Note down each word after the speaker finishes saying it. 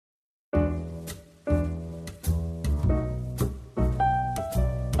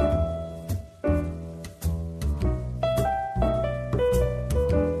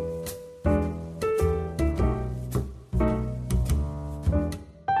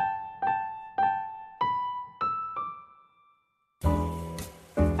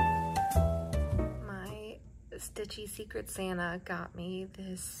Stitchy Secret Santa got me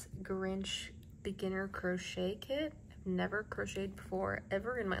this Grinch beginner crochet kit. I've never crocheted before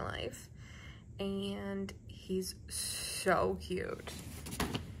ever in my life, and he's so cute.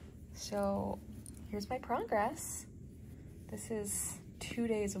 So here's my progress. This is 2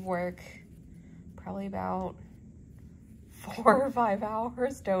 days of work, probably about 4 or 5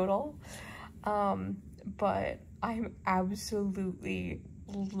 hours total, but I'm absolutely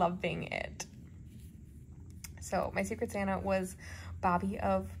loving it. So my Secret Santa was Bobby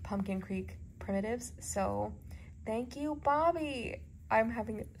of Pumpkin Creek Primitives, so thank you, Bobby. I'm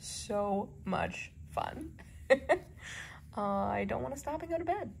having so much fun. I don't want to stop and go to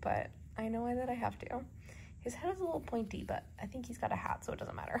bed, but I know that I have to. His head is a little pointy, but I think he's got a hat, so it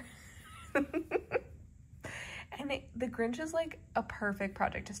doesn't matter. And the Grinch is like a perfect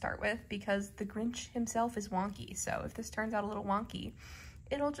project to start with because the Grinch himself is wonky. So if this turns out a little wonky,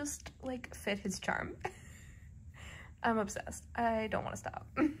 it'll just like fit his charm. I'm obsessed. I don't want to stop.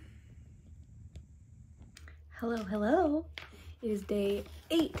 Hello, hello. It is day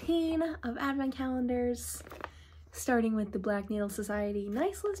 18 of Advent Calendars, starting with the Black Needle Society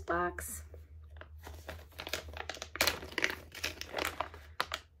Nice List box.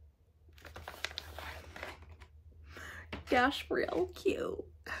 Gosh, real cute.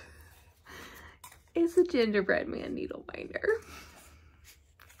 It's a gingerbread man needle binder.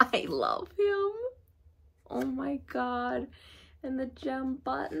 I love him. Oh my god. And the gem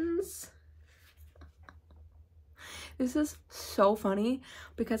buttons. This is so funny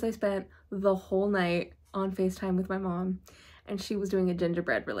because I spent the whole night on FaceTime with my mom and she was doing a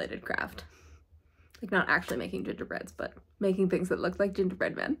gingerbread related craft. Like not actually making gingerbreads, but making things that looked like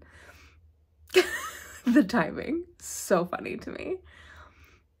gingerbread men. The timing, so funny to me.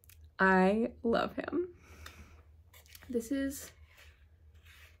 I love him. This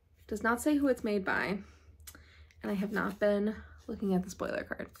does not say who it's made by, and I have not been looking at the spoiler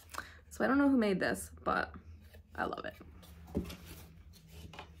card. So I don't know who made this, but I love it.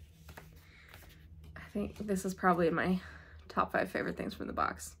 I think this is probably my top 5 favorite things from the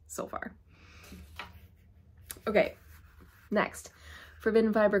box so far. Okay, next,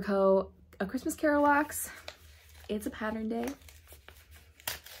 Forbidden Fiber Co. A Christmas Carol Wax. It's a pattern day.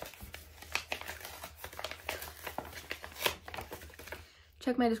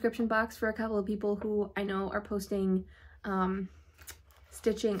 Check my description box for a couple of people who I know are posting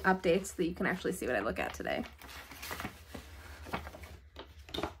stitching updates so that you can actually see what I look at today.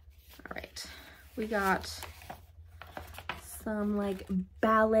 All right, we got some like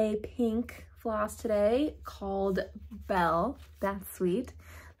ballet pink floss today called Belle. That's sweet.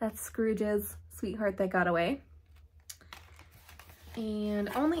 That's Scrooge's Sweetheart That Got Away. And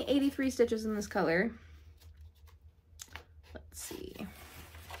only 83 stitches in this color. Let's see.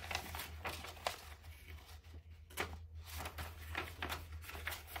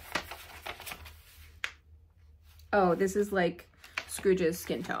 Oh, this is like Scrooge's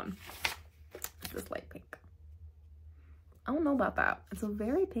skin tone. This light pink. I don't know about that. It's a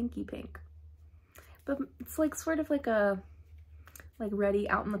very pinky pink. But it's like sort of like a ready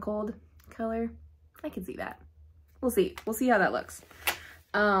out in the cold color. I can see that. We'll see. We'll see how that looks.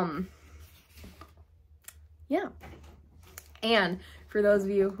 Yeah. And for those of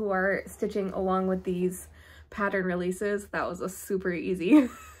you who are stitching along with these pattern releases, that was a super easy,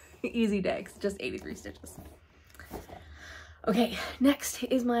 easy day. It's just 83 stitches. Okay, next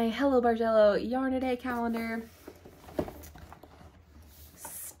is my Hello Bargello Yarn a Day calendar.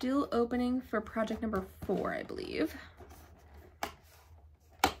 Still opening for project number 4, I believe.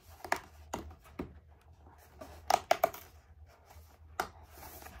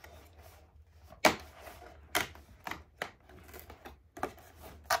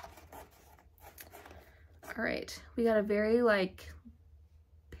 All right, we got a very like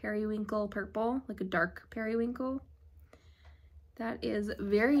periwinkle purple, like a dark periwinkle. That is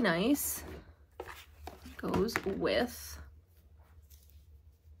very nice. Goes with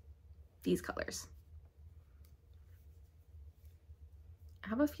these colors. I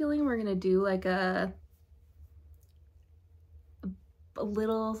have a feeling we're gonna do like a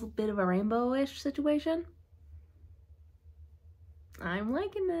little bit of a rainbow-ish situation. I'm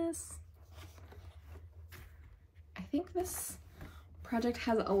liking this. I think this project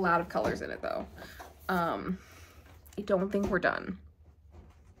has a lot of colors in it though. I don't think we're done.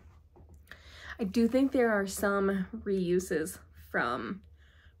 I do think there are some reuses from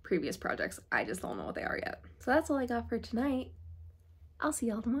previous projects. I just don't know what they are yet. So that's all I got for tonight. I'll see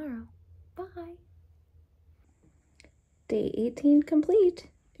y'all tomorrow. Bye. Day 18 complete.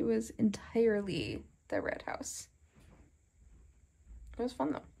 It was entirely the red house. It was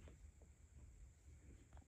fun though.